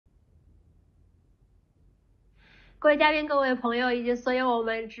Ladies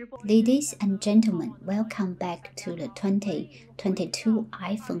and gentlemen, welcome back to the 2022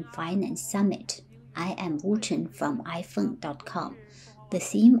 iPhone Finance Summit. I am Wu Chen from iPhone.com. The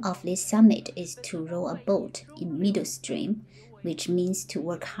theme of this summit is to row a boat in middle stream, which means to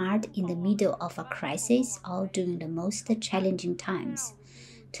work hard in the middle of a crisis or during the most challenging times.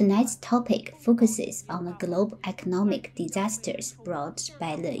 Tonight's topic focuses on the global economic disasters brought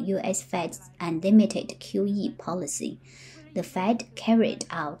by the US Fed's unlimited QE policy. The Fed carried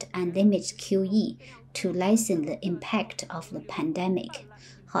out unlimited QE to lessen the impact of the pandemic.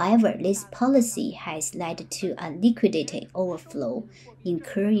 However, this policy has led to a liquidity overflow,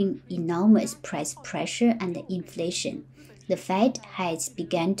 incurring enormous price pressure and inflation. The Fed has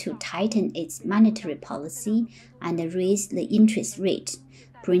begun to tighten its monetary policy and raise the interest rate,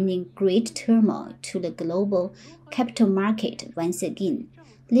 bringing great turmoil to the global capital market once again.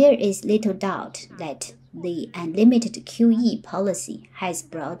 There is little doubt that the unlimited QE policy has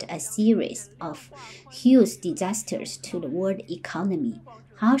brought a series of huge disasters to the world economy.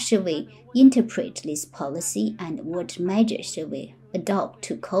 How should we interpret this policy and what measures should we adopt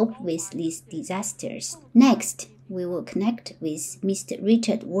to cope with these disasters? Next, we will connect with Mr.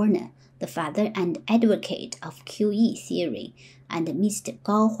 Richard Werner, the father and advocate of QE theory, and Mr.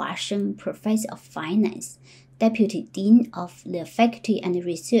 Gao Huasheng, Professor of Finance, Deputy Dean of the Faculty and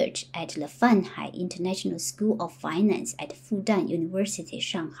Research at the Fanhai International School of Finance at Fudan University,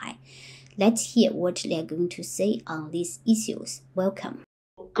 Shanghai. Let's hear what they are going to say on these issues. Welcome.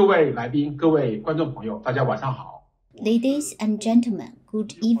 各位来宾，各位观众朋友，大家晚上好。Ladies and gentlemen,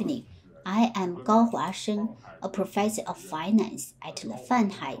 good evening. I am Gao Huasheng, a professor of finance at the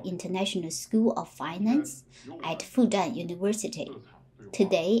Fanhai International School of Finance at Fudan University.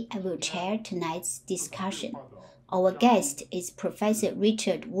 Today, I will chair tonight's discussion. Our guest is Professor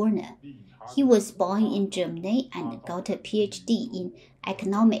Richard Werner. He was born in Germany and got a PhD in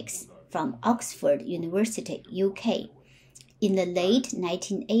economics from Oxford University, UK. In the late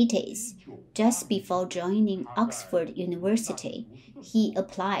 1980s, just before joining Oxford University, he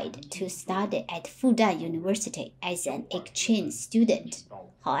applied to study at Fudan University as an exchange student.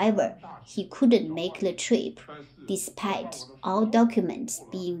 However, he couldn't make the trip, despite all documents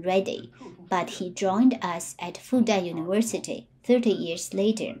being ready, but he joined us at Fudan University 30 years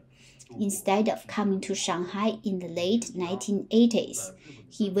later. Instead of coming to Shanghai in the late 1980s,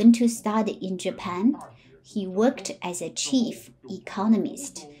 he went to study in Japan. He worked as a chief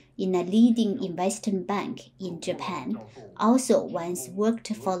economist in a leading investment bank in Japan, also once worked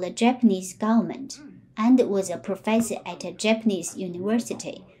for the Japanese government, and was a professor at a Japanese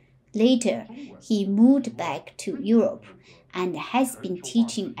university. Later, he moved back to Europe and has been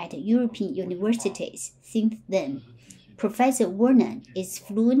teaching at European universities since then. Professor Werner is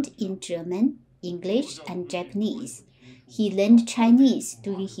fluent in German, English, and Japanese. He learned Chinese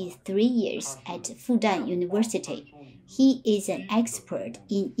during his 3 years at Fudan University. He is an expert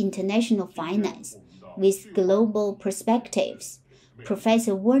in international finance with global perspectives.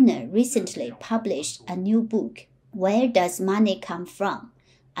 Professor Werner recently published a new book, Where Does Money Come From?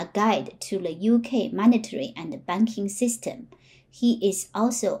 A Guide to the UK Monetary and Banking System. He is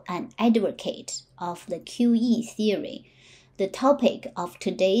also an advocate of the QE theory. The topic of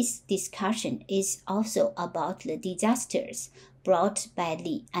today's discussion is also about the disasters brought by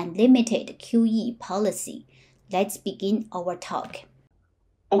the unlimited QE policy. Let's begin our talk.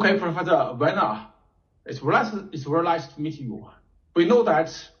 Okay, Professor Werner, it's very nice to meet you. We know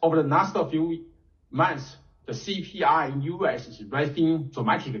that over the last few months, the CPI in US is rising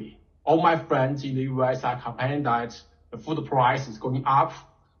dramatically. All my friends in the US are complaining that the food price is going up,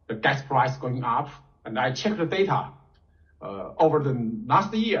 the gas price is going up, and I checked the data. Over the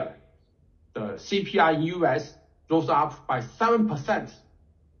last year, the CPI in US rose up by 7%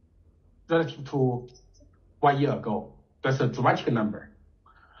 relative to 1 year ago. That's a dramatic number.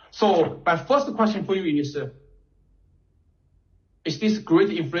 So my first question for you is this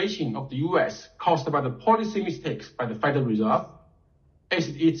great inflation of the US caused by the policy mistakes by the Federal Reserve? Is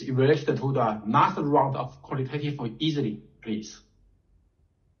it related to the last round of quantitative easing, please?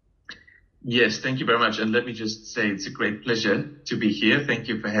 Yes, thank you very much. And let me just say it's a great pleasure to be here. Thank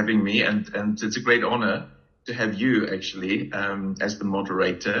you for having me. And it's a great honor to have you actually as the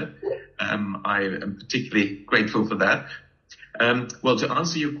moderator. I am particularly grateful for that. Well, to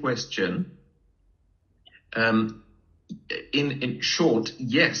answer your question, in short,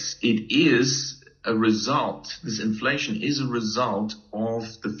 yes, it is a result. This inflation is a result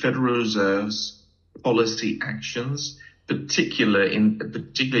of the Federal Reserve's policy actions, particularly in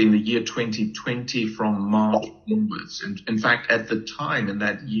the year 2020 from March onwards. In fact, at the time in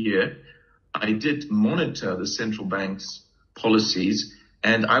that year, I did monitor the central bank's policies,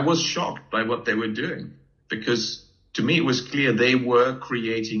 and I was shocked by what they were doing, because to me it was clear they were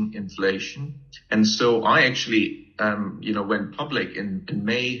creating inflation. And so I actually, went public in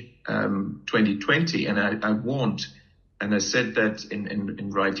May 2020, and I warned, and I said that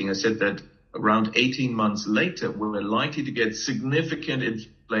in writing, I said that around 18 months later, we're likely to get significant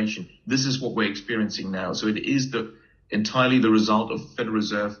inflation. This is what we're experiencing now. So it is entirely the result of Federal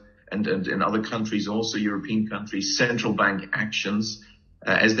Reserve and in other countries, also European countries, central bank actions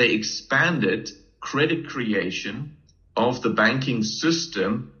as they expanded credit creation of the banking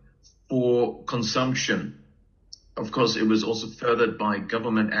system for consumption. Of course, it was also furthered by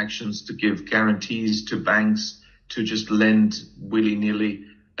government actions to give guarantees to banks to just lend willy-nilly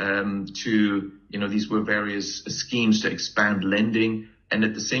these were various schemes to expand lending. And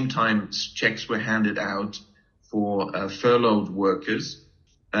at the same time, checks were handed out for furloughed workers.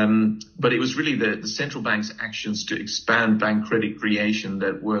 But it was really the central bank's actions to expand bank credit creation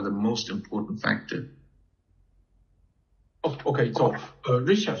that were the most important factor. Okay, so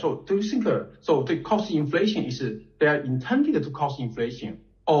Richard, so do you think the cost inflation is they are intended to cause inflation,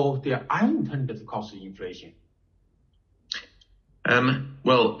 or they are unintended to cause inflation?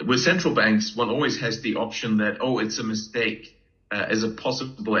 Well, with central banks, one always has the option that, it's a mistake as a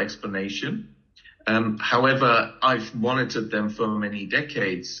possible explanation. However, I've monitored them for many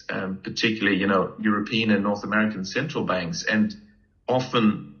decades, particularly, European and North American central banks. And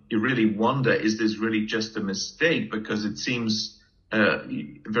often you really wonder, is this really just a mistake? Because it seems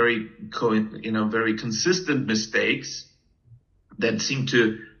very consistent mistakes that seem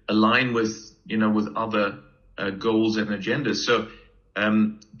to align with other goals and agendas. So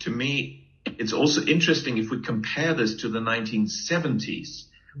to me, it's also interesting if we compare this to the 1970s,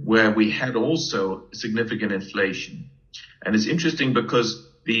 where we had also significant inflation. And it's interesting because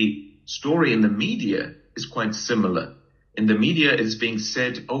the story in the media is quite similar. In the media, it's being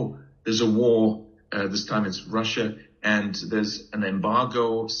said, there's a war, this time it's Russia, and there's an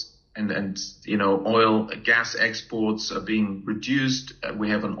embargo, and oil, gas exports are being reduced.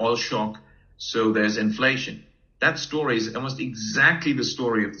 We have an oil shock, so there's inflation. That story is almost exactly the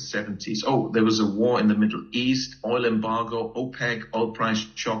story of the 70s. There was a war in the Middle East, oil embargo, OPEC, oil price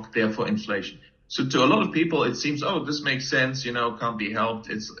shock, therefore inflation. So to a lot of people, it seems, this makes sense, can't be helped,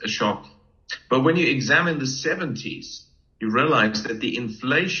 it's a shock. But when you examine the 70s, you realize that the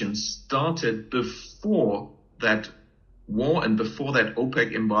inflation started before that war and before that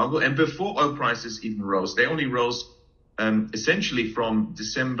OPEC embargo and before oil prices even rose. They only rose essentially from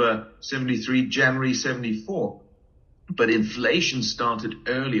December 73, January 74. But inflation started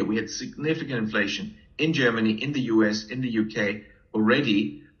earlier. We had significant inflation in Germany, in the US, in the UK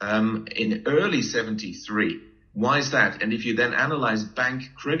already in early 73. Why is that? And if you then analyze bank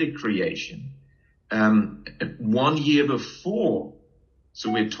credit creation, 1 year before,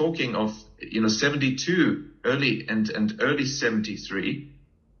 so we're talking of 72, early and early 73,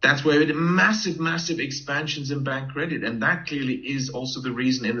 that's where we had massive expansions in bank credit. And that clearly is also the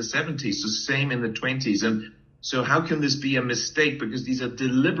reason in the 70s. So same in the 20s. And so how can this be a mistake? Because these are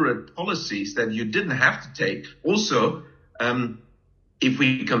deliberate policies that you didn't have to take. Also, if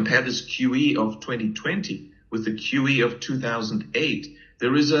we compare this QE of 2020 with the QE of 2008,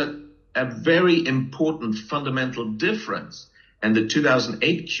 there is a very important fundamental difference. And the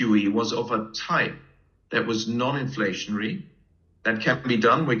 2008 QE was of a type that was non-inflationary. That can be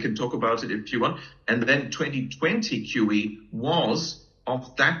done. We can talk about it if you want. And then 2020 QE was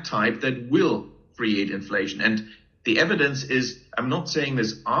of that type that will create inflation. And the evidence is, I'm not saying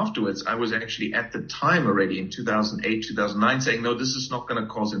this afterwards. I was actually at the time already in 2008, 2009 saying, no, this is not going to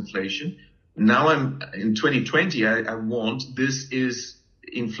cause inflation. Now I'm in 2020, I warned this is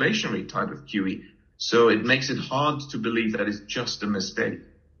inflationary type of QE. So it makes it hard to believe that it's just a mistake.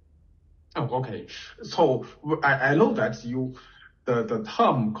 Okay. So I know that the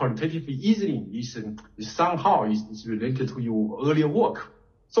term quantitative easing is somehow is related to your earlier work.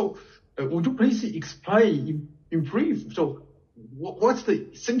 So would you please explain in brief? So what's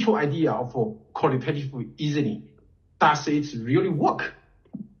the central idea of quantitative easing? Does it really work?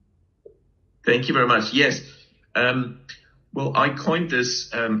 Thank you very much. Yes. Well, I coined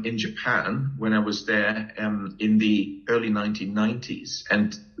this in Japan when I was there in the early 1990s.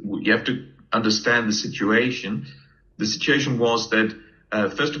 And you have to understand the situation. The situation was that,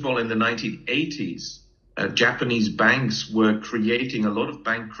 first of all, in the 1980s, Japanese banks were creating a lot of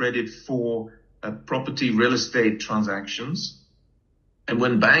bank credit for property real estate transactions. And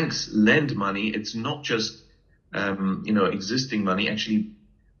when banks lend money, it's not just, existing money. Actually,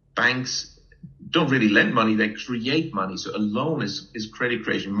 banks don't really lend money, they create money. So a loan is credit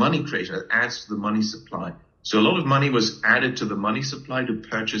creation, money creation that adds to the money supply. So a lot of money was added to the money supply to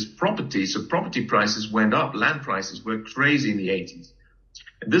purchase property. So property prices went up, land prices were crazy in the 80s.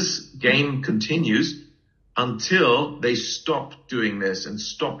 And this game continues until they stop doing this and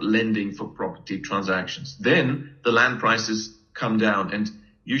stop lending for property transactions. Then the land prices come down, and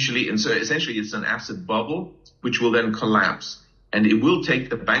usually, and so essentially it's an asset bubble which will then collapse, and it will take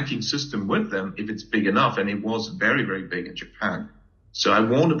the banking system with them if it's big enough. And it was very, very big in Japan. So I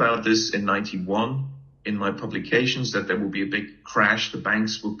warned about this in 91 in my publications, that there will be a big crash, the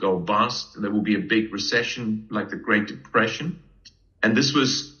banks will go bust, there will be a big recession like the Great Depression. And this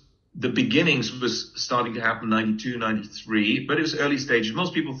was, the beginnings was starting to happen 92, 93, but it was early stages.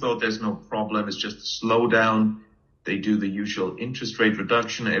 Most people thought there's no problem, it's just a slowdown. They do the usual interest rate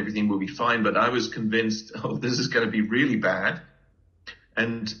reduction, everything will be fine. But I was convinced, oh, this is going to be really bad.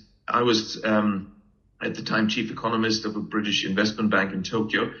 And I was, at the time, chief economist of a British investment bank in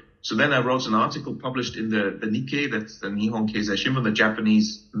Tokyo. So then I wrote an article published in the Nikkei, that's the Nihon Keizai Shimbun, the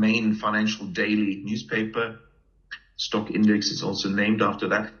Japanese main financial daily newspaper. Stock index is also named after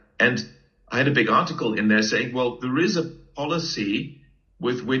that. And I had a big article in there saying, well, there is a policy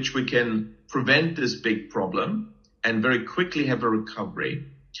with which we can prevent this big problem and very quickly have a recovery.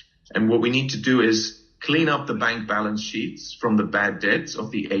 And what we need to do is clean up the bank balance sheets from the bad debts of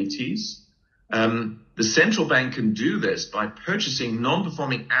the 80s. The central bank can do this by purchasing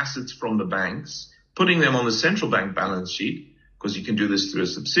non-performing assets from the banks, putting them on the central bank balance sheet, because you can do this through a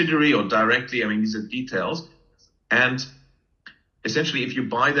subsidiary or directly. I mean, these are details. And essentially, if you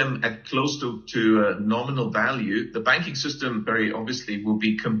buy them at close to nominal value, the banking system very obviously will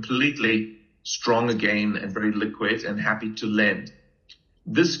be completely strong again and very liquid and happy to lend.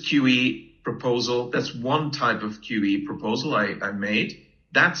 This QE proposal, that's one type of QE proposal I made.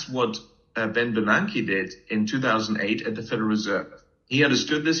 That's what Ben Bernanke did in 2008 at the Federal Reserve. He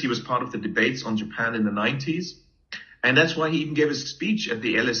understood this. He was part of the debates on Japan in the 90s. And that's why he even gave a speech at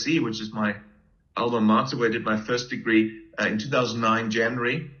the LSE, which is my alma mater, where I did my first degree in 2009,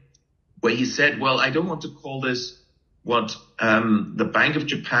 January, where he said, well, I don't want to call this what the Bank of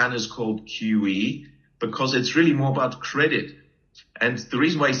Japan has called QE, because it's really more about credit. And the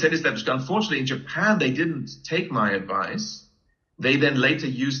reason why he said is that, unfortunately, in Japan, they didn't take my advice. They then later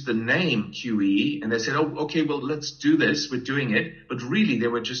used the name QE, and they said, oh, okay, well, let's do this. We're doing it. But really, they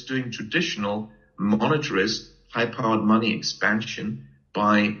were just doing traditional monetarist, high-powered money expansion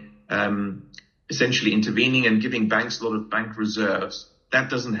by essentially intervening and giving banks a lot of bank reserves. That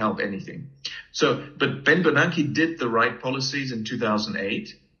doesn't help anything. So, but Ben Bernanke did the right policies in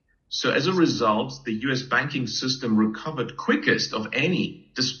 2008. So as a result, the US banking system recovered quickest of any,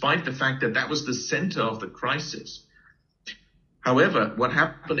 despite the fact that that was the center of the crisis. However, what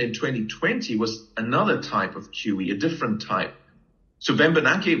happened in 2020 was another type of QE, a different type. So Ben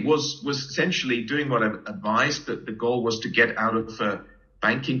Bernanke was essentially doing what I advised, that the goal was to get out of a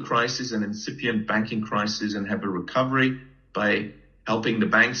banking crisis, an incipient banking crisis, and have a recovery by helping the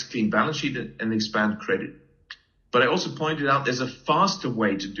banks clean balance sheet and expand credit. But I also pointed out there's a faster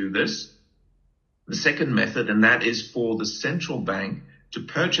way to do this, the second method, and that is for the central bank to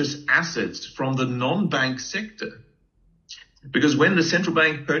purchase assets from the non-bank sector. Because when the central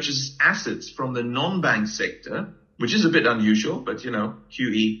bank purchases assets from the non-bank sector, which is a bit unusual, but, you know,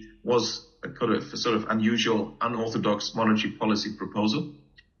 QE was a sort of unusual, unorthodox monetary policy proposal.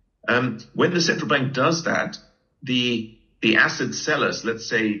 When the central bank does that, the asset sellers, let's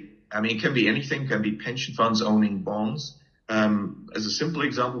say, I mean, it can be anything, can be pension funds owning bonds, as a simple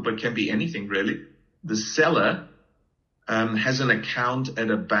example, but can be anything really. The seller has an account at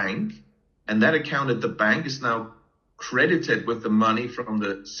a bank, and that account at the bank is now credited with the money from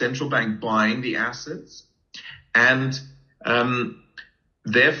the central bank buying the assets. And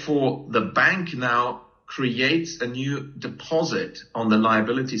therefore, the bank now creates a new deposit on the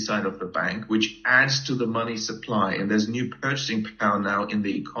liability side of the bank, which adds to the money supply. And there's new purchasing power now in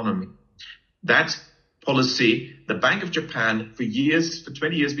the economy. That policy, the Bank of Japan, for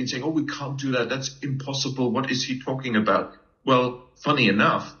 20 years, been saying, oh, we can't do that. That's impossible. What is he talking about? Well, funny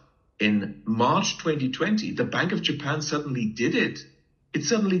enough, in March 2020, the Bank of Japan suddenly did it. It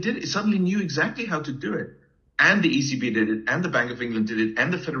suddenly did it. It suddenly knew exactly how to do it. And the ECB did it, and the Bank of England did it,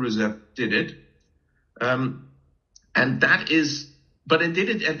 and the Federal Reserve did it. And that is, but it did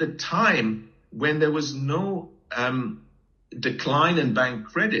it at the time when there was no decline in bank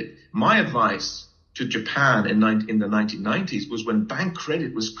credit. My advice to Japan in the 1990s was when bank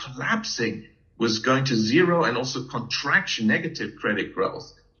credit was collapsing, was going to zero, and also contraction, negative credit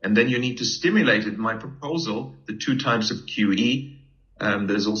growth. And then you need to stimulate it. My proposal, the two types of QE,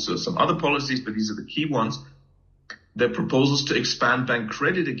 There's also some other policies, but these are the key ones. There are proposals to expand bank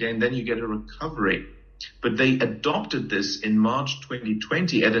credit again, then you get a recovery. But they adopted this in March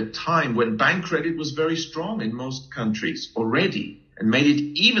 2020 at a time when bank credit was very strong in most countries already, and made it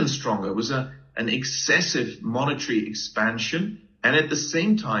even stronger. It was an excessive monetary expansion. And at the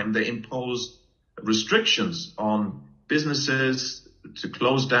same time, they imposed restrictions on businesses to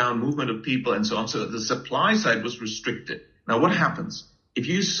close down movement of people and so on. So the supply side was restricted. Now, what happens? If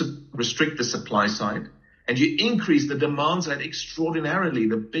you restrict the supply side and you increase the demand side extraordinarily,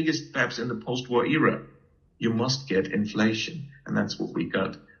 the biggest perhaps in the post-war era, you must get inflation. And that's what we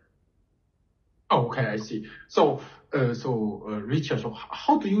got. Okay, I see. So, Richard, so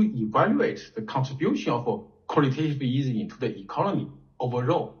how do you evaluate the contribution of quantitative easing to the economy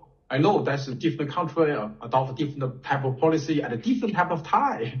overall? I know that's a different country adopt different type of policy at a different type of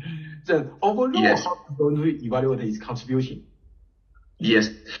time. Then overall, yes. How are you going to evaluate its contribution? Yes.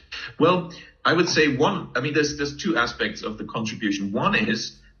 Well, I would say there's two aspects of the contribution. One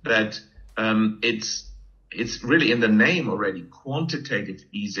is that it's really in the name already, quantitative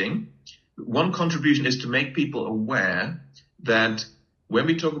easing. One contribution is to make people aware that when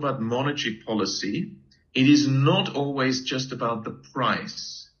we talk about monetary policy, it is not always just about the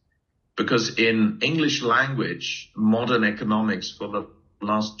price. Because in English language, modern economics for the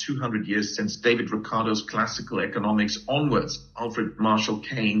last 200 years, since David Ricardo's classical economics onwards, Alfred Marshall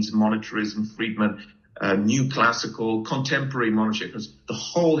Keynes, monetarism, Friedman, new classical, contemporary monetary economics, the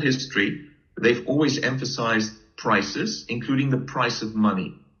whole history, they've always emphasized prices, including the price of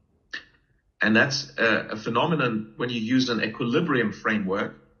money. And that's a phenomenon when you use an equilibrium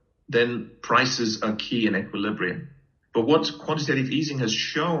framework, then prices are key in equilibrium. But what quantitative easing has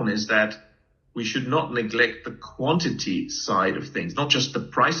shown is that we should not neglect the quantity side of things, not just the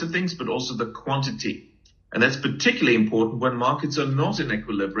price of things, but also the quantity. And that's particularly important when markets are not in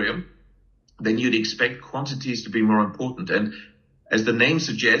equilibrium. Then you'd expect quantities to be more important. And as the name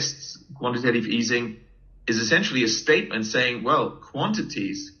suggests, quantitative easing is essentially a statement saying, well,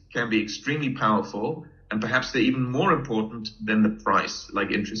 quantities can be extremely powerful, and perhaps they're even more important than the price, like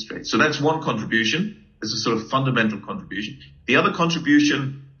interest rates. So that's one contribution. It's a sort of fundamental contribution. The other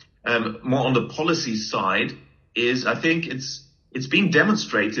contribution, more on the policy side, is I think it's been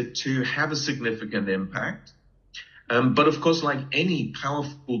demonstrated to have a significant impact. But of course, like any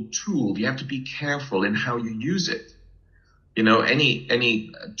powerful tool, you have to be careful in how you use it. You know,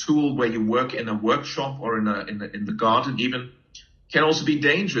 any tool where you work in a workshop or in the garden even can also be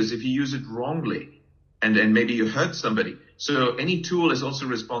dangerous if you use it wrongly, and then maybe you hurt somebody. So any tool is also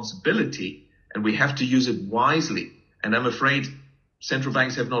responsibility, and we have to use it wisely. And I'm afraid central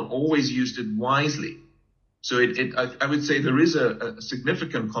banks have not always used it wisely. So I would say there is a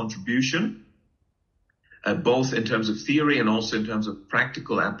significant contribution, both in terms of theory and also in terms of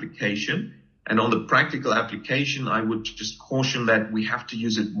practical application. And on the practical application, I would just caution that we have to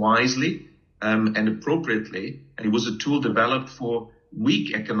use it wisely and appropriately. And it was a tool developed for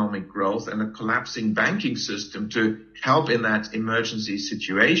weak economic growth and a collapsing banking system to help in that emergency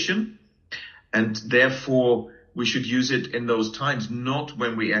situation. And therefore, we should use it in those times, not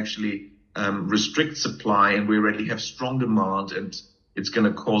when we actually restrict supply and we already have strong demand and it's going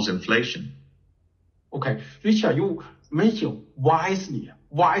to cause inflation. Okay, Richard, you mentioned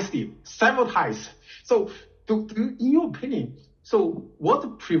wisely several times. So, in your opinion, so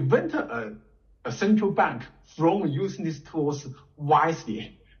what prevent a central bank from using these tools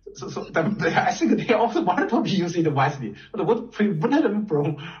wisely? I think they also want to be using it wisely, but what prevented them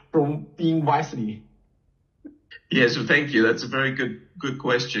from being wisely? Yeah, so thank you. That's a very good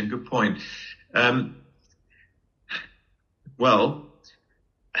question. Good point.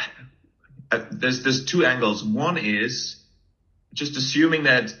 There's two angles. One is just assuming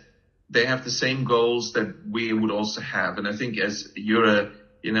that they have the same goals that we would also have. And I think as you're a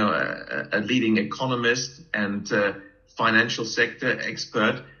leading economist and financial sector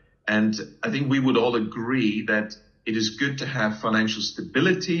expert, and I think we would all agree that it is good to have financial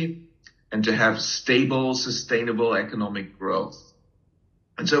stability and to have stable, sustainable economic growth.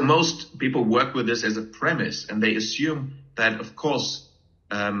 And so most people work with this as a premise, and they assume that, of course,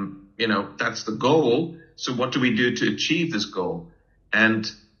 that's the goal. So what do we do to achieve this goal? And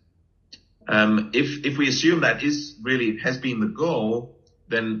if we assume that has been the goal,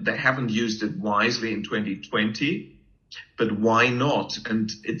 then they haven't used it wisely in 2020. But why not?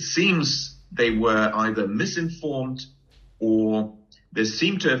 And it seems they were either misinformed or there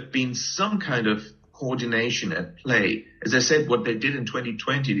seemed to have been some kind of coordination at play. As I said, what they did in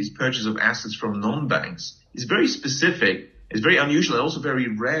 2020, these purchase of assets from non-banks, is very specific. It's very unusual and also very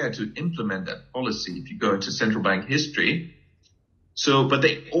rare to implement that policy if you go into central bank history. So, but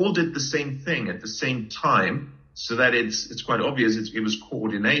they all did the same thing at the same time, so that it's quite obvious it was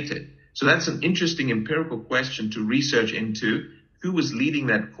coordinated. So that's an interesting empirical question to research into. Who was leading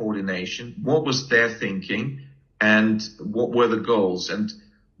that coordination? What was their thinking? And what were the goals? And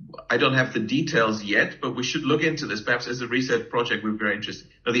I don't have the details yet, but we should look into this. Perhaps as a research project, we're very interested.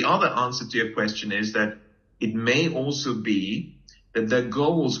 Now, the other answer to your question is that it may also be that their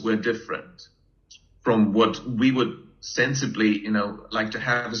goals were different from what we would sensibly, like to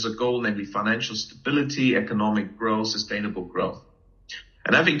have as a goal, namely financial stability, economic growth, sustainable growth.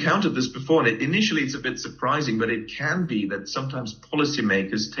 And I've encountered this before, and initially it's a bit surprising, but it can be that sometimes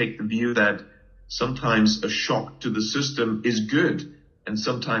policymakers take the view that sometimes a shock to the system is good, and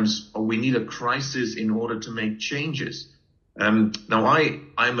sometimes we need a crisis in order to make changes. Now,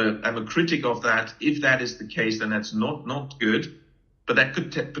 I'm a critic of that. If that is the case, then that's not good. But that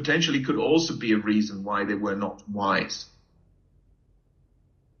could potentially could also be a reason why they were not wise.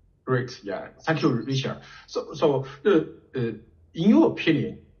 Great, yeah. Thank you, Richard. So in your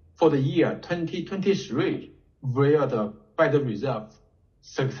opinion, for the year 2023, will the Federal Reserve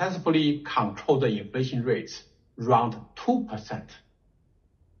successfully control the inflation rate around 2%?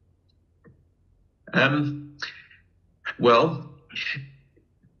 Well,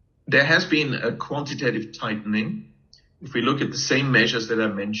 there has been a quantitative tightening. If we look at the same measures that I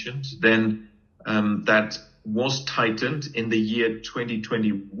mentioned, then that was tightened in the year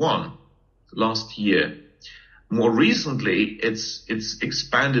 2021, last year. More recently, it's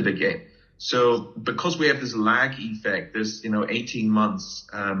expanded again. So because we have this lag effect, this 18 months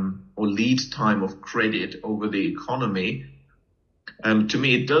or lead time of credit over the economy, to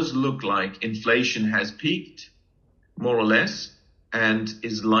me it does look like inflation has peaked, more or less, and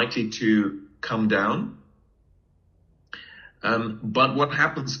is likely to come down. But what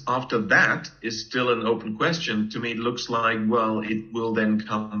happens after that is still an open question. To me, it looks like, well, it will then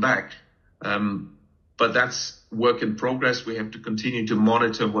come back. But that's work in progress. We have to continue to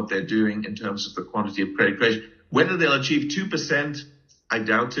monitor what they're doing in terms of the quantity of credit creation. Whether they'll achieve 2%, I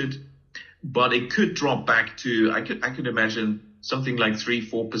doubt it. But it could drop back to, I could imagine something like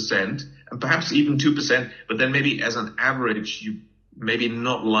 3-4%, and perhaps even 2%. But then maybe as an average, you maybe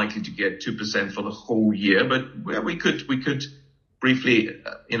not likely to get 2% for the whole year. But we could briefly,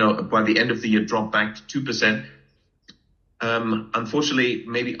 by the end of the year, drop back to 2%. Unfortunately,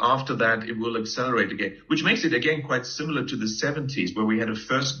 maybe after that, it will accelerate again, which makes it again quite similar to the 70s, where we had a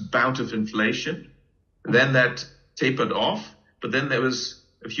first bout of inflation, then that tapered off, but then there was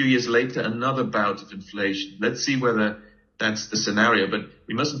a few years later another bout of inflation. Let's see whether that's the scenario, but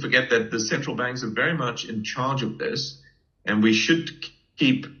we mustn't forget that the central banks are very much in charge of this, and we should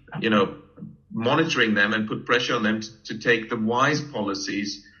keep, monitoring them and put pressure on them to take the wise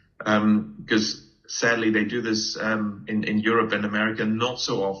policies, because sadly, they do this in Europe and America not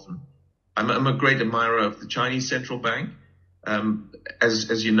so often. I'm a great admirer of the Chinese central bank.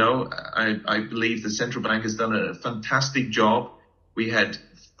 As you know, I believe the central bank has done a fantastic job. We had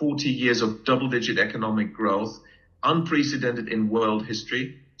 40 years of double-digit economic growth, unprecedented in world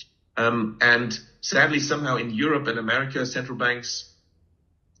history. And sadly, somehow in Europe and America, central banks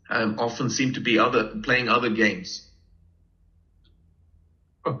often seem to be playing other games.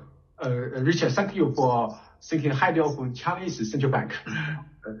 Richard, thank you for thinking highly of Chinese central bank.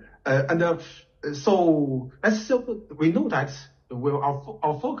 So we know that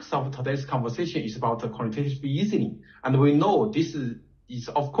our focus of today's conversation is about the quantitative easing, and we know this is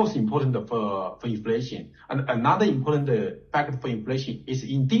of course important for inflation. And another important factor for inflation is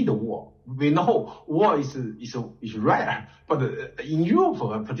indeed war. We know war is rare, but in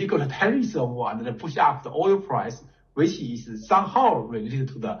Europe, particularly terrorism war and the push up the oil price, which is somehow related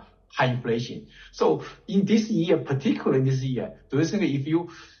to the high inflation. So in this year, particularly in this year, do you think if you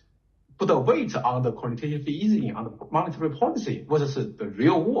put a weight on the quantitative easing, on the monetary policy versus the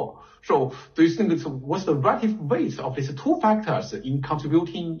real war? So do you think what's the relative weight of these two factors in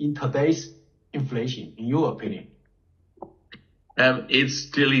contributing in today's inflation, in your opinion? It's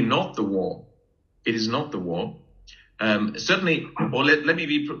clearly not the war. It is not the war. Certainly, or let me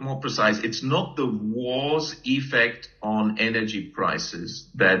be more precise. It's not the war's effect on energy prices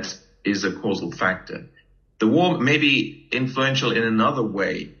that is a causal factor. The war may be influential in another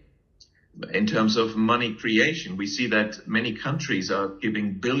way. In terms of money creation, we see that many countries are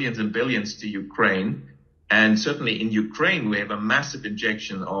giving billions and billions to Ukraine. And certainly in Ukraine, we have a massive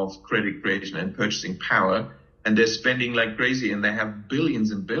injection of credit creation and purchasing power. And they're spending like crazy, and they have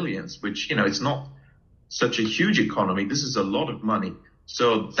billions and billions, which, it's not such a huge economy. This is a lot of money.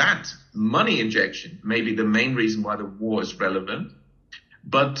 So that money injection may be the main reason why the war is relevant.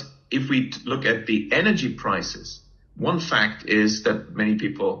 But if we look at the energy prices, one fact is that many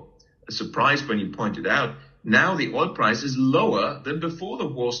people are surprised when you point it out. Now the oil price is lower than before the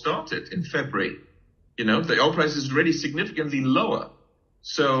war started in February. You know, the oil price is already significantly lower.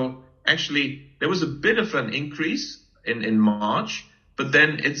 So actually there was a bit of an increase in March, but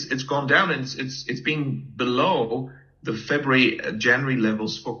then it's gone down, and it's been below the January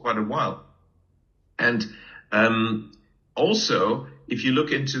levels for quite a while. And also, if you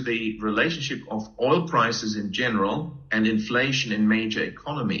look into the relationship of oil prices in general and inflation in major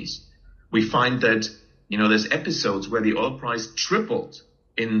economies, we find that, you know, there's episodes where the oil price tripled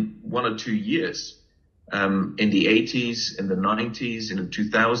in 1 or 2 years, in the 80s, in the 90s, in the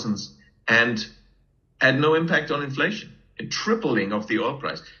 2000s, and had no impact on inflation. A tripling of the oil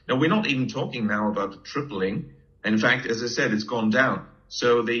price. Now, we're not even talking now about the tripling. In fact, as I said, it's gone down.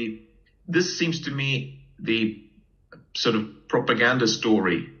 So this seems to me the sort of propaganda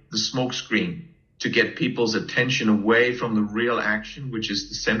story, the smokescreen, to get people's attention away from the real action, which is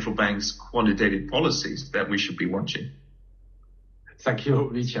the central bank's quantitative policies that we should be watching. Thank you,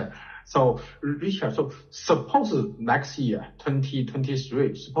 Richard. So, Richard, suppose next year,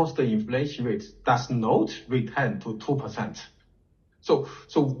 2023, suppose the inflation rate does not return to 2%. So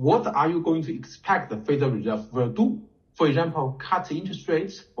what are you going to expect the Federal Reserve will do? For example, cut interest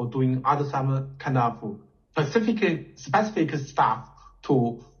rates or doing other some kind of specific stuff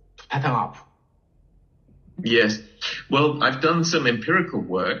to tighten up? Yes. Well, I've done some empirical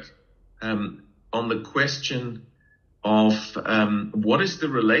work on the question of what is the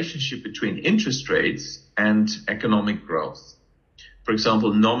relationship between interest rates and economic growth. For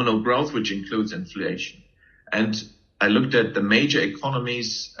example, nominal growth, which includes inflation. And I looked at the major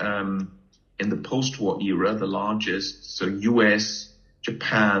economies in the post-war era, the largest, so US,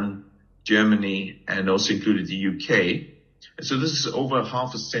 Japan, Germany, and also included the UK. And so this is over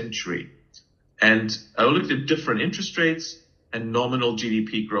half a century. And I looked at different interest rates and nominal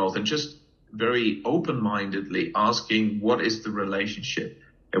GDP growth, and just very open-mindedly asking what is the relationship.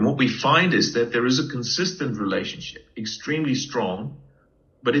 And what we find is that there is a consistent relationship, extremely strong,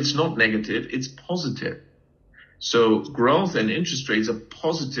 but it's not negative, it's positive. So growth and interest rates are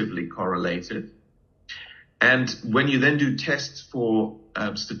positively correlated. And when you then do tests for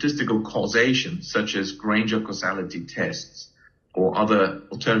statistical causation, such as Granger causality tests or other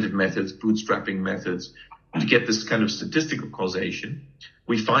alternative methods, bootstrapping methods, to get this kind of statistical causation,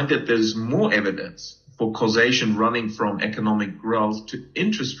 we find that there's more evidence for causation running from economic growth to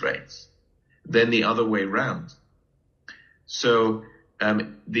interest rates than the other way around. So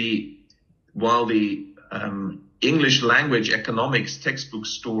while the English language economics textbook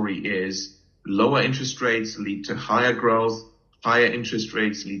story is lower interest rates lead to higher growth, higher interest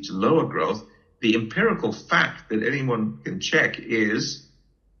rates lead to lower growth, the empirical fact that anyone can check is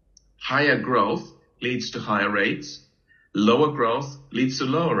higher growth leads to higher rates, lower growth leads to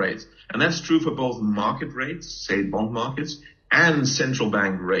lower rates. And that's true for both market rates, say bond markets, and central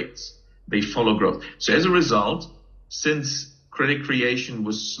bank rates. They follow growth. So as a result, since credit creation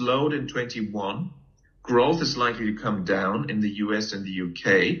was slowed in 21, growth is likely to come down in the US and the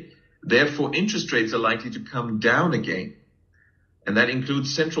UK. Therefore, interest rates are likely to come down again. And that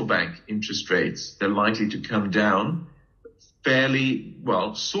includes central bank interest rates. They're likely to come down fairly,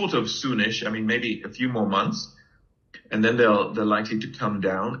 well, sort of soonish. I mean, maybe a few more months. And then they're likely to come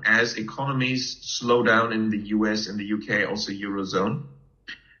down as economies slow down in the US and the UK, also Eurozone.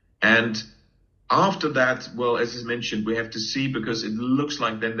 And after that, well, as is mentioned, we have to see, because it looks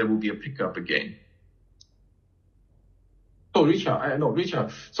like then there will be a pickup again. So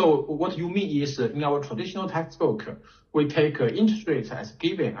Richard, so what you mean is in our traditional textbook, we take interest rates as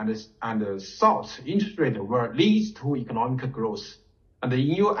given and thought interest rate will lead to economic growth. And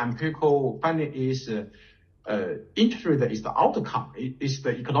in your empirical finding is interest rate is the outcome. It's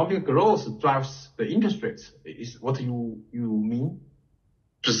the economic growth drives the interest rates. Is what you mean?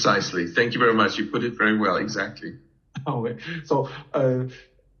 Precisely. Thank you very much. You put it very well. Exactly. Okay. So,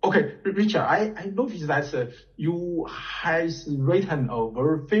 okay, Richard, I noticed that you has written a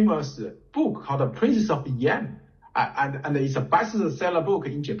very famous book called The Princess of Yen, and it's a bestseller book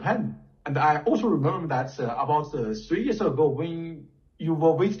in Japan. And I also remember that about 3 years ago when you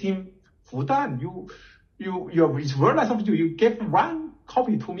were visiting Fudan, it's very nice of you. You gave one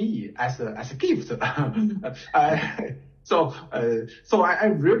copy to me as a gift. So I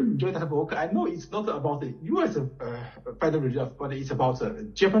really enjoyed that book. I know it's not about the U.S. Federal Reserve, but it's about the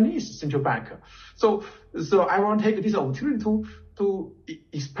Japanese central bank. So I want to take this opportunity to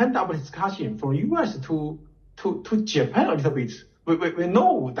expand our discussion from U.S. to Japan a little bit. We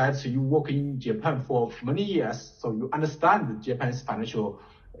know that you work in Japan for many years, so you understand Japan's financial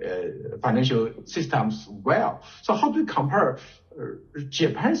financial systems well. So how do you compare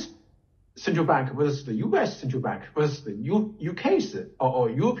Japan's central bank versus the U.S. central bank versus the UK's or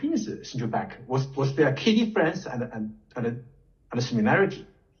European central bank? Was there a key difference and a similarity?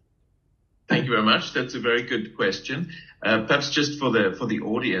 Thank you very much. That's a very good question. Perhaps just for the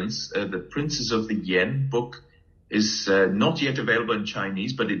audience, the Princes of the Yen book is not yet available in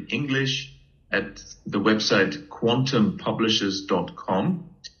Chinese, but in English at the website quantumpublishers.com.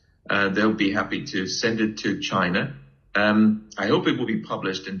 They'll be happy to send it to China. I hope it will be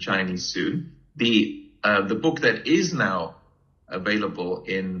published in Chinese soon. The book that is now available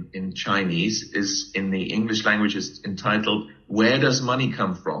in Chinese is in the English language, is entitled Where Does Money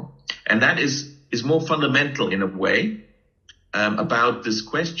Come From? And that is more fundamental in a way about this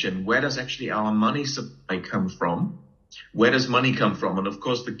question, where does actually our money supply come from? Where does money come from? And of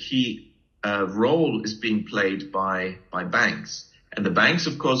course, the key role is being played by banks. And the banks,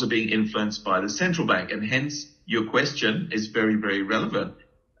 of course, are being influenced by the central bank. And hence, your question is very, very relevant.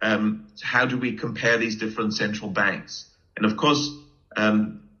 How do we compare these different central banks? And of course,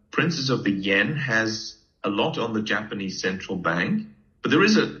 Princes of the Yen has a lot on the Japanese central bank. But there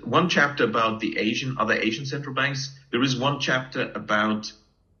is one chapter about the other Asian central banks. There is one chapter about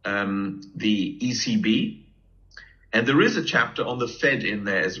the ECB. And there is a chapter on the Fed in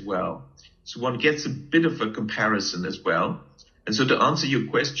there as well. So one gets a bit of a comparison as well. And so to answer your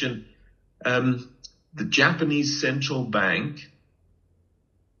question, the Japanese central bank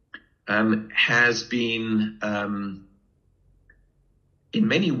has been, in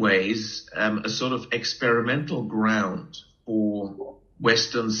many ways, a sort of experimental ground for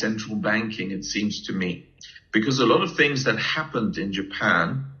Western central banking, it seems to me, because a lot of things that happened in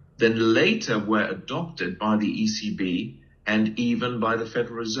Japan then later were adopted by the ECB and even by the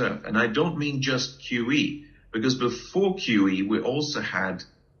Federal Reserve. And I don't mean just QE, because before QE, we also had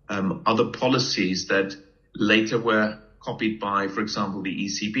other policies that later were copied by, for example, the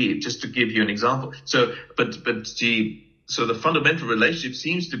ECB, just to give you an example. So the fundamental relationship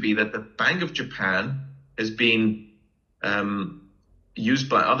seems to be that the Bank of Japan has been used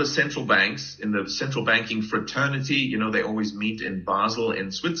by other central banks in the central banking fraternity. You know, they always meet in Basel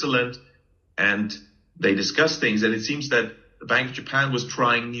in Switzerland and they discuss things. And it seems that the Bank of Japan was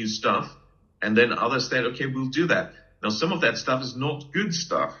trying new stuff. And then others said, okay, we'll do that. Now, some of that stuff is not good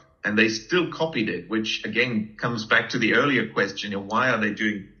stuff. And they still copied it, which again comes back to the earlier question, why are they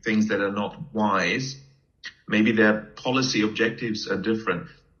doing things that are not wise? Maybe their policy objectives are different.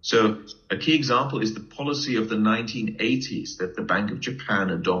 So a key example is the policy of the 1980s that the Bank of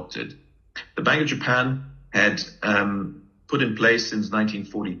Japan adopted. The Bank of Japan had put in place since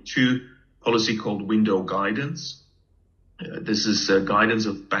 1942 a policy called window guidance. This is guidance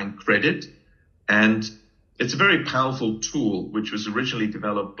of bank credit. And it's a very powerful tool, which was originally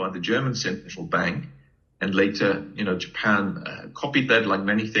developed by the German central bank. And later, Japan copied that, like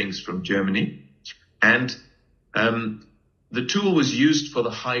many things from Germany. And the tool was used for the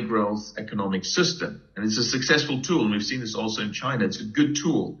high growth economic system. And it's a successful tool. And we've seen this also in China. It's a good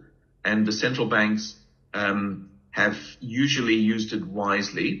tool. And the central banks have usually used it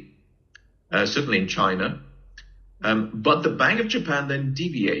wisely, certainly in China. But the Bank of Japan then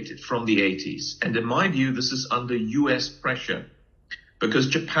deviated from the 80s. And in my view, this is under US pressure. Because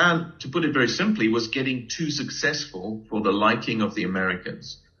Japan, to put it very simply, was getting too successful for the liking of the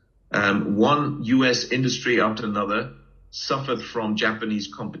Americans. One US industry after another suffered from Japanese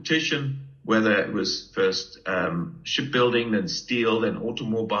competition, whether it was first shipbuilding, then steel, then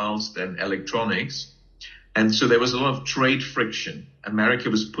automobiles, then electronics. And so there was a lot of trade friction. America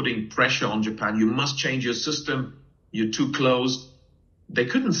was putting pressure on Japan. You must change your system. You're too closed. They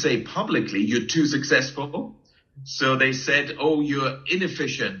couldn't say publicly, you're too successful. So they said, oh, you're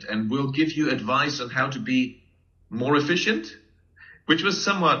inefficient and we'll give you advice on how to be more efficient, which was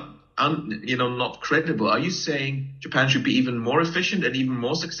somewhat not credible. Are you saying Japan should be even more efficient and even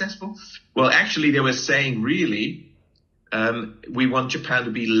more successful? Well, actually, they were saying, really, we want Japan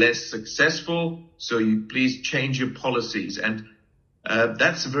to be less successful, so you please change your policies. And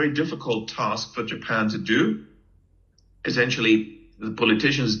that's a very difficult task for Japan to do. Essentially, the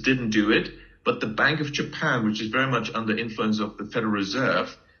politicians didn't do it, but the Bank of Japan, which is very much under influence of the Federal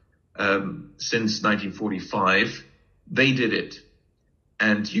Reserve since 1945, they did it.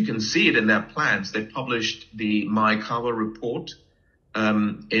 And you can see it in their plans. They published the Maekawa report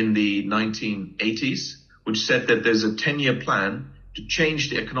in the 1980s, which said that there's a 10-year plan to change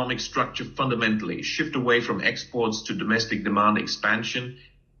the economic structure fundamentally, shift away from exports to domestic demand expansion,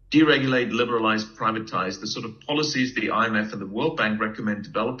 deregulate, liberalize, privatize, the sort of policies the IMF and the World Bank recommend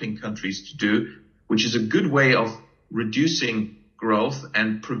developing countries to do, which is a good way of reducing growth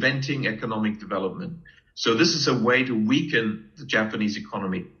and preventing economic development. So this is a way to weaken the Japanese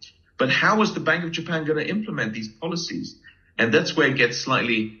economy. But how is the Bank of Japan going to implement these policies? And that's where it gets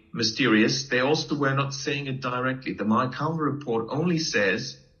slightly mysterious. They also were not saying it directly. The Maekawa report only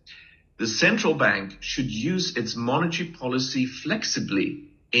says the central bank should use its monetary policy flexibly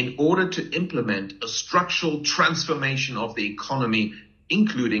in order to implement a structural transformation of the economy,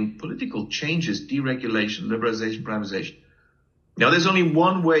 including political changes, deregulation, liberalization, privatization. Now, there's only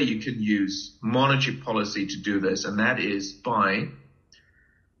one way you can use monetary policy to do this, and that is by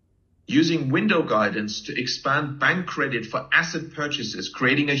using window guidance to expand bank credit for asset purchases,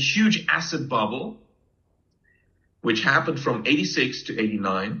 creating a huge asset bubble, which happened from 86 to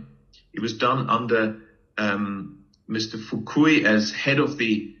 89. It was done under Mr. Fukui as head of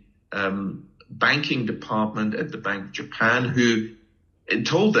the banking department at the Bank of Japan, who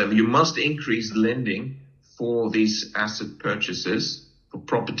told them you must increase lending for these asset purchases, for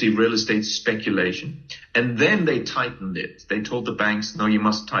property, real estate speculation. And then they tightened it. They told the banks, no, you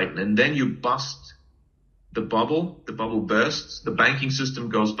must tighten. And then you bust the bubble bursts, the banking system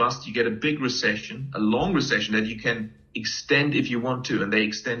goes bust, you get a big recession, a long recession that you can extend if you want to. And they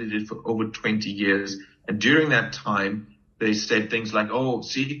extended it for over 20 years. And during that time, they said things like, oh,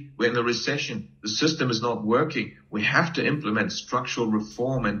 see, we're in a recession. The system is not working. We have to implement structural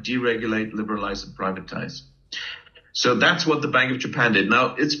reform and deregulate, liberalize, and privatize. So that's what the Bank of Japan did.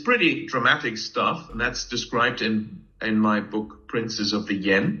 Now, it's pretty dramatic stuff, and that's described in my book, Princes of the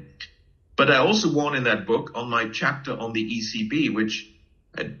Yen. But I also warn in that book on my chapter on the ECB, which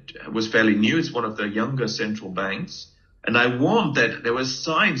was fairly new. It's one of the younger central banks. And I warned that there were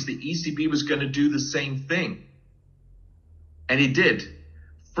signs the ECB was going to do the same thing. And it did.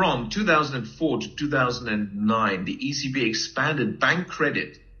 From 2004 to 2009, the ECB expanded bank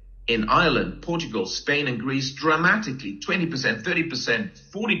credit in Ireland, Portugal, Spain, and Greece dramatically, 20%,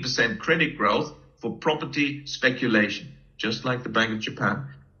 30%, 40% credit growth for property speculation, just like the Bank of Japan.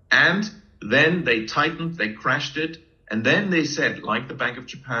 And then they tightened, they crashed it, and then they said, like the Bank of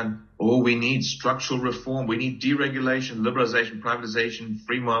Japan, oh, we need structural reform, we need deregulation, liberalization, privatization,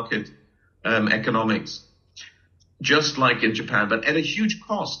 free market economics, just like in Japan, but at a huge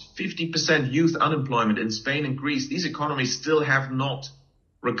cost. 50% youth unemployment in Spain and Greece. These economies still have not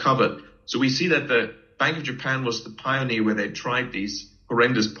recovered. So we see that the Bank of Japan was the pioneer where they tried these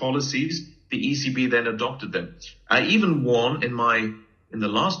horrendous policies. The ECB then adopted them. I even warn in the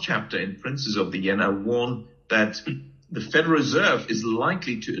last chapter in Princes of the Yen, I warn that the Federal Reserve is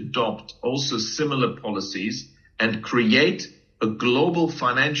likely to adopt also similar policies and create a global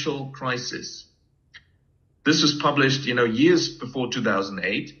financial crisis. This was published, years before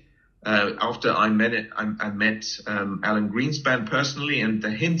 2008. After I met Alan Greenspan personally, and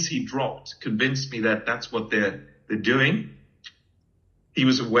the hints he dropped convinced me that that's what they're doing. He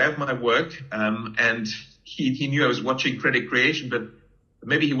was aware of my work, and he knew I was watching Credit Creation, but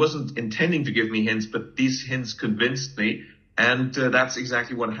maybe he wasn't intending to give me hints, but these hints convinced me, and that's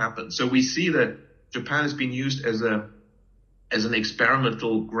exactly what happened. So we see that Japan has been used as an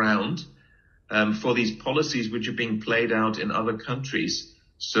experimental ground for these policies which are being played out in other countries.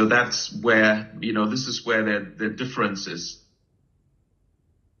 So that's where, this is where the difference is.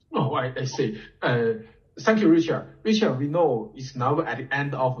 Oh, I see. Thank you, Richard. Richard, we know it's now at the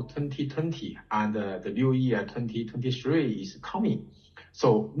end of 2020 and the new year 2023 is coming.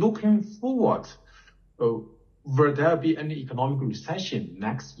 So looking forward, will there be any economic recession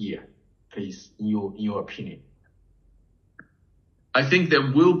next year, please, in your opinion? I think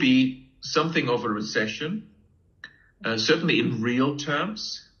there will be something of a recession. Certainly in real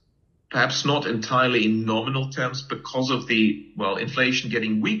terms, perhaps not entirely in nominal terms because of inflation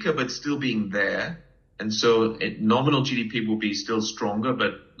getting weaker but still being there. And so nominal GDP will be still stronger,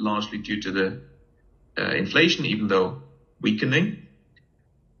 but largely due to the inflation, even though weakening.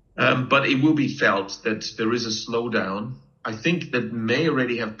 But it will be felt that there is a slowdown. I think that may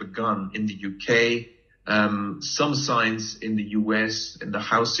already have begun in the UK, some signs in the US, in the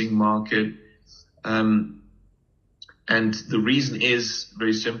housing market. And the reason is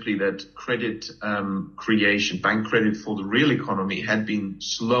very simply that credit creation, bank credit for the real economy had been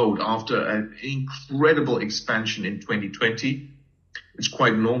slowed after an incredible expansion in 2020. It's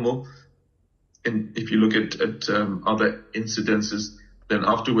quite normal. And if you look at other incidences, then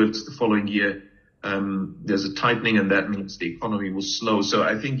afterwards, the following year, there's a tightening, and that means the economy will slow. So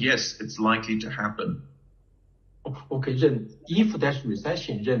I think, yes, it's likely to happen. Okay, then if there's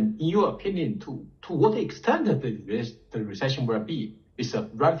recession, then in your opinion, to what extent the recession will be? Is a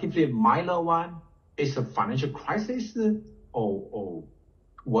relatively minor one? Is a financial crisis, or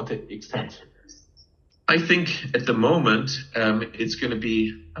what extent? I think at the moment, it's going to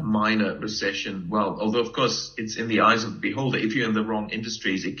be a minor recession. Well, although of course it's in the eyes of the beholder. If you're in the wrong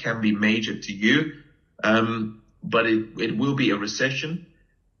industries, it can be major to you. But it will be a recession,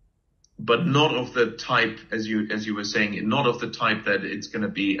 but not of the type, as you were saying, not of the type that it's going to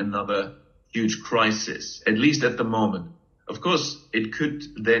be another huge crisis, at least at the moment. Of course, it could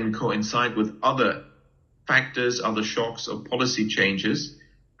then coincide with other factors, other shocks or policy changes,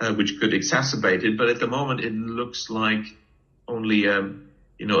 which could exacerbate it. But at the moment, it looks like only, a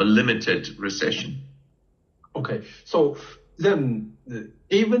limited recession. Okay, so then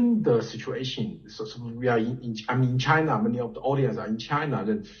given the situation, so we are in China, many of the audience are in China,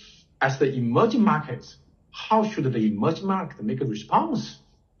 then as the emerging markets, how should the emerging market make a response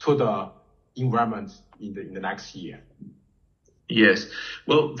to the environment in the next year? Yes,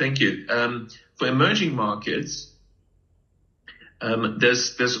 well, thank you. For emerging markets,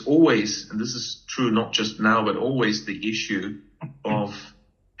 there's always, and this is true not just now, but always the issue of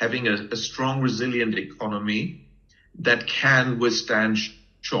having a strong, resilient economy that can withstand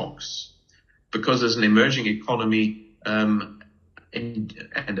shocks. Because as an emerging economy, and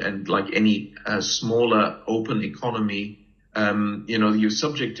like any smaller open economy, you're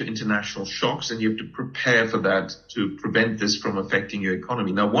subject to international shocks, and you have to prepare for that to prevent this from affecting your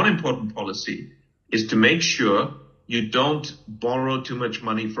economy. Now, one important policy is to make sure you don't borrow too much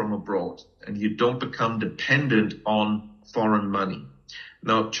money from abroad and you don't become dependent on foreign money.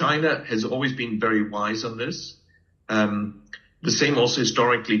 Now, China has always been very wise on this. The same also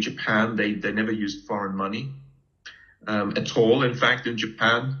historically, Japan, they never used foreign money at all. In fact, in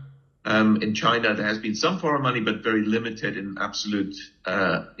Japan, in China, there has been some foreign money, but very limited in absolute,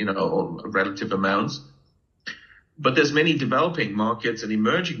 relative amounts. But there's many developing markets and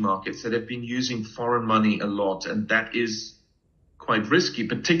emerging markets that have been using foreign money a lot, and that is quite risky,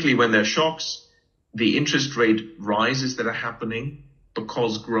 particularly when there are shocks. The interest rate rises that are happening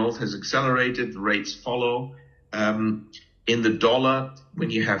because growth has accelerated, the rates follow. In the dollar, when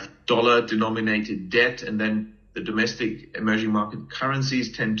you have dollar-denominated debt, and then the domestic emerging market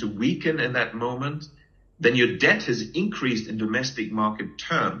currencies tend to weaken in that moment, then your debt has increased in domestic market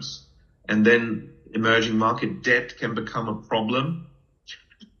terms, and then emerging market debt can become a problem.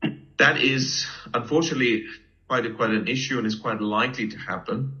 That is unfortunately quite an issue, and is quite likely to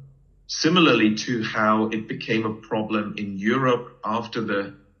happen. Similarly to how it became a problem in Europe after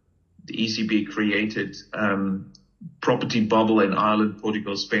the ECB created property bubble in Ireland,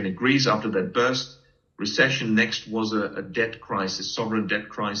 Portugal, Spain, and Greece. After that burst recession, next was a debt crisis, sovereign debt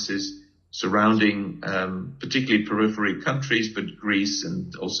crisis surrounding particularly periphery countries, but Greece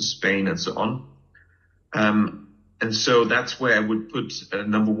and also Spain and so on. And so that's where I would put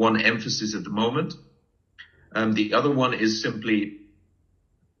number one emphasis at the moment. The other one is simply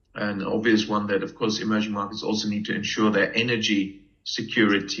an obvious one that, of course, emerging markets also need to ensure their energy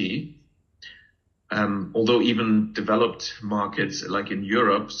security. Although even developed markets like in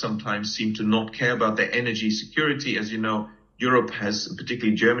Europe sometimes seem to not care about their energy security. As you know, Europe has,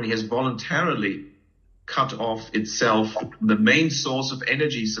 particularly Germany, has voluntarily cut off itself from the main source of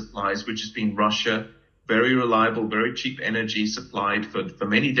energy supplies, which has been Russia. Very reliable, very cheap energy supplied for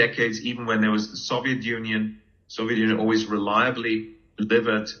many decades, even when there was the Soviet Union. Soviet Union always reliably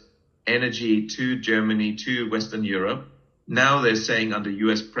delivered energy to Germany, to Western Europe. Now they're saying under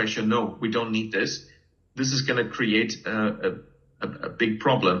US pressure, no, we don't need this. This is going to create a big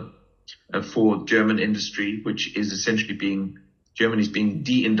problem for German industry, which is essentially Germany's being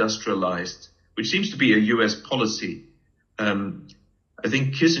deindustrialized, which seems to be a US policy. I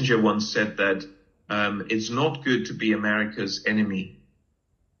think Kissinger once said that it's not good to be America's enemy,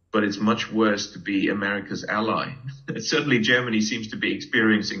 but it's much worse to be America's ally. Certainly Germany seems to be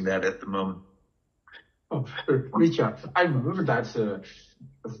experiencing that at the moment. Oh, Richard, I remember that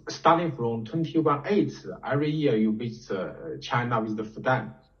starting from 2018, every year you visit China with the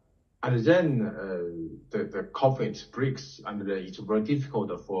Fudan. And then the COVID breaks, and it's very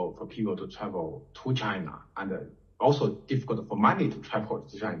difficult for people to travel to China, and also difficult for money to travel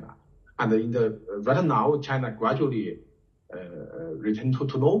to China. And right now, China gradually return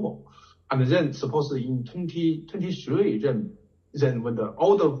to normal. And then suppose in 2023, then when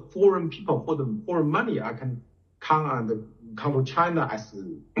all the foreign people, for the foreign money, I can come to China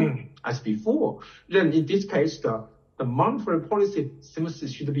as before. Then in this case, the monetary policy seems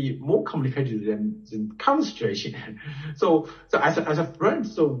should be more complicated than current situation. So as a friend,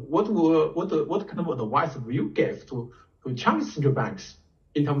 so what kind of advice will you give to Chinese central banks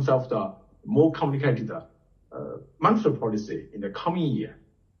in terms of the more complicated monetary policy in the coming year?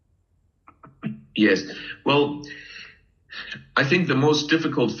 Yes. Well, I think the most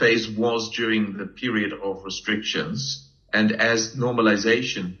difficult phase was during the period of restrictions, and as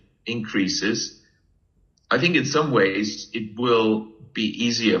normalization increases, I think in some ways it will be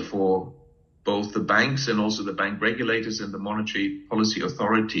easier for both the banks and also the bank regulators and the monetary policy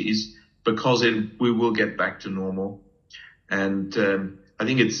authorities, because we will get back to normal. And I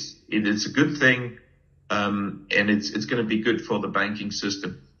think it's a good thing, and it's going to be good for the banking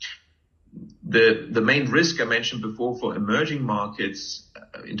system. The main risk I mentioned before for emerging markets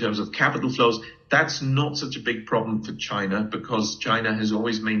in terms of capital flows, that's not such a big problem for China, because China has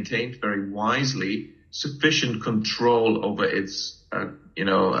always maintained very wisely sufficient control over its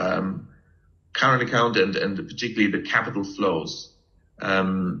current account and particularly the capital flows.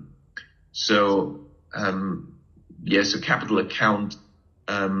 Yes, a capital account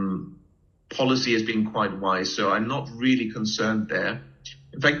policy has been quite wise, so I'm not really concerned there.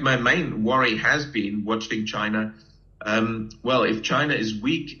 In fact, my main worry has been watching China. If China is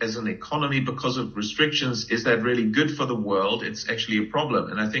weak as an economy because of restrictions, is that really good for the world? It's actually a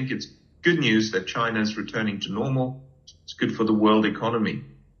problem. And I think it's good news that China is returning to normal. It's good for the world economy.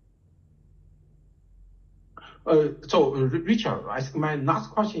 Richard, I think my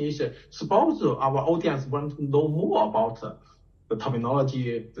last question is, suppose our audience want to know more about the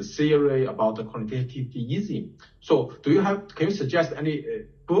terminology, the theory about the quantitative easing. So can you suggest any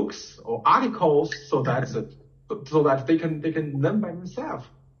books or articles so that they can learn by themselves?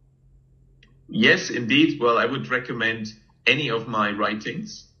 Yes, indeed. Well, I would recommend any of my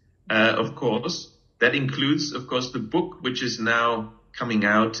writings, of course. That includes, of course, the book, which is now coming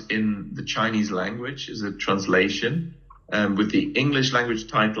out in the Chinese language, is a translation, with the English language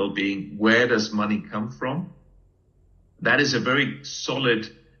title being Where Does Money Come From? That is a very solid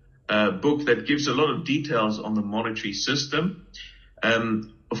book that gives a lot of details on the monetary system.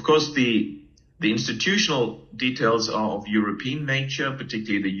 Of course, the institutional details are of European nature,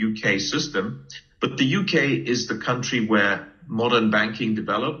 particularly the UK system. But the UK is the country where modern banking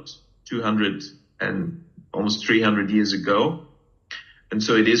developed 200 and almost 300 years ago. And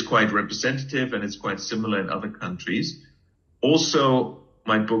so it is quite representative, and it's quite similar in other countries. Also,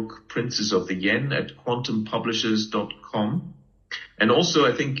 my book, Princes of the Yen, at quantumpublishers.com. And also,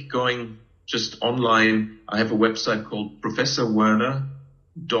 I think going just online, I have a website called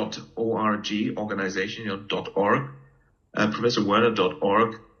professorwerner.org, organization, .org,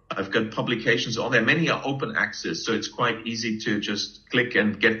 professorwerner.org. I've got publications on there. Many are open access, so it's quite easy to just click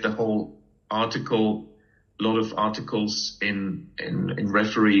and get the whole article, a lot of articles in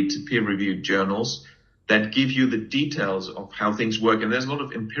refereed peer-reviewed journals that give you the details of how things work. And there's a lot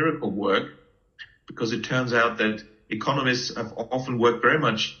of empirical work, because it turns out that economists have often worked very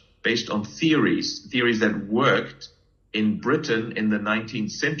much based on theories that worked in Britain in the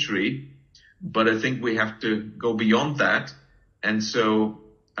 19th century. But I think we have to go beyond that. And so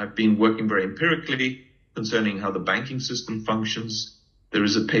I've been working very empirically concerning how the banking system functions. There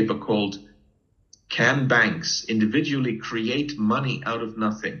is a paper called Can Banks Individually Create Money Out of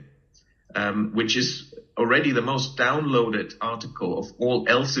Nothing? Which is already the most downloaded article of all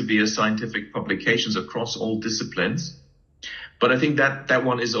Elsevier scientific publications across all disciplines. But I think that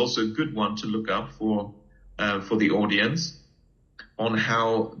one is also a good one to look up for the audience on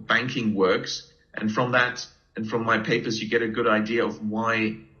how banking works. And from that and from my papers, you get a good idea of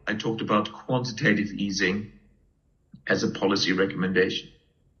why I talked about quantitative easing as a policy recommendation.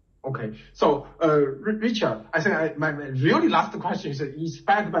 Okay, so Richard, I think my really last question is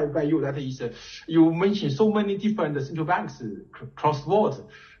inspired by you. That is, you mentioned so many different central banks across the world.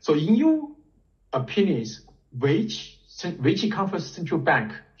 So, in your opinions, which country's central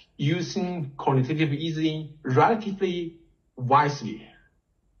bank using quantitative easing relatively wisely?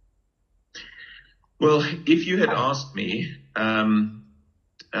 Well, if you had asked me 3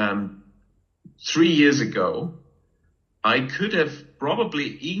 years ago, I could have probably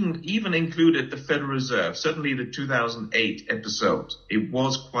even included the Federal Reserve, certainly the 2008 episode. It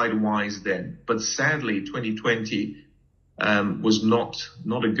was quite wise then. But sadly, 2020 was not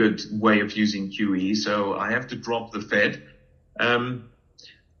a good way of using QE, so I have to drop the Fed.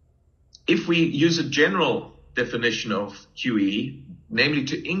 If we use a general definition of QE, namely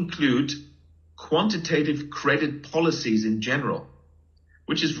to include quantitative credit policies in general,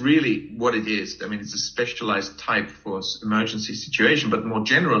 which is really what it is. I mean, it's a specialized type for emergency situation, but more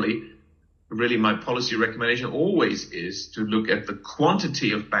generally, really my policy recommendation always is to look at the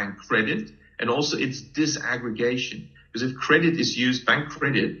quantity of bank credit and also its disaggregation. Because if credit is used, bank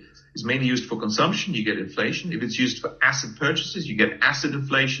credit is mainly used for consumption, you get inflation. If it's used for asset purchases, you get asset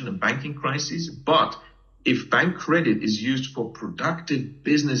inflation and banking crises. But if bank credit is used for productive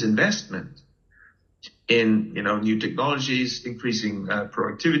business investment, in, new technologies, increasing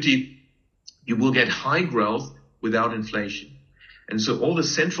productivity, you will get high growth without inflation. And so all the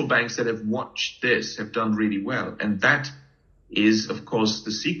central banks that have watched this have done really well. And that is, of course,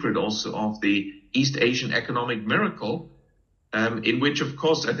 the secret also of the East Asian economic miracle, in which, of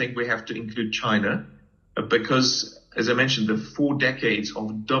course, I think we have to include China, because, as I mentioned, the 4 decades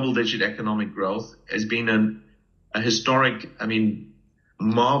of double-digit economic growth has been a historic,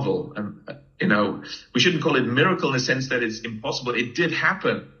 marvel. We shouldn't call it miracle in the sense that it's impossible. It did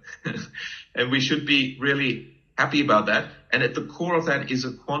happen. And we should be really happy about that. And at the core of that is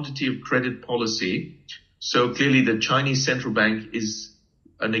a quantitative credit policy. So clearly the Chinese central bank is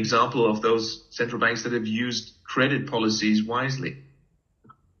an example of those central banks that have used credit policies wisely.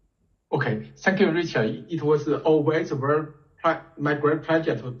 Okay, thank you, Richard. It was always my great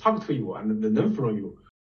pleasure to talk to you and learn from you.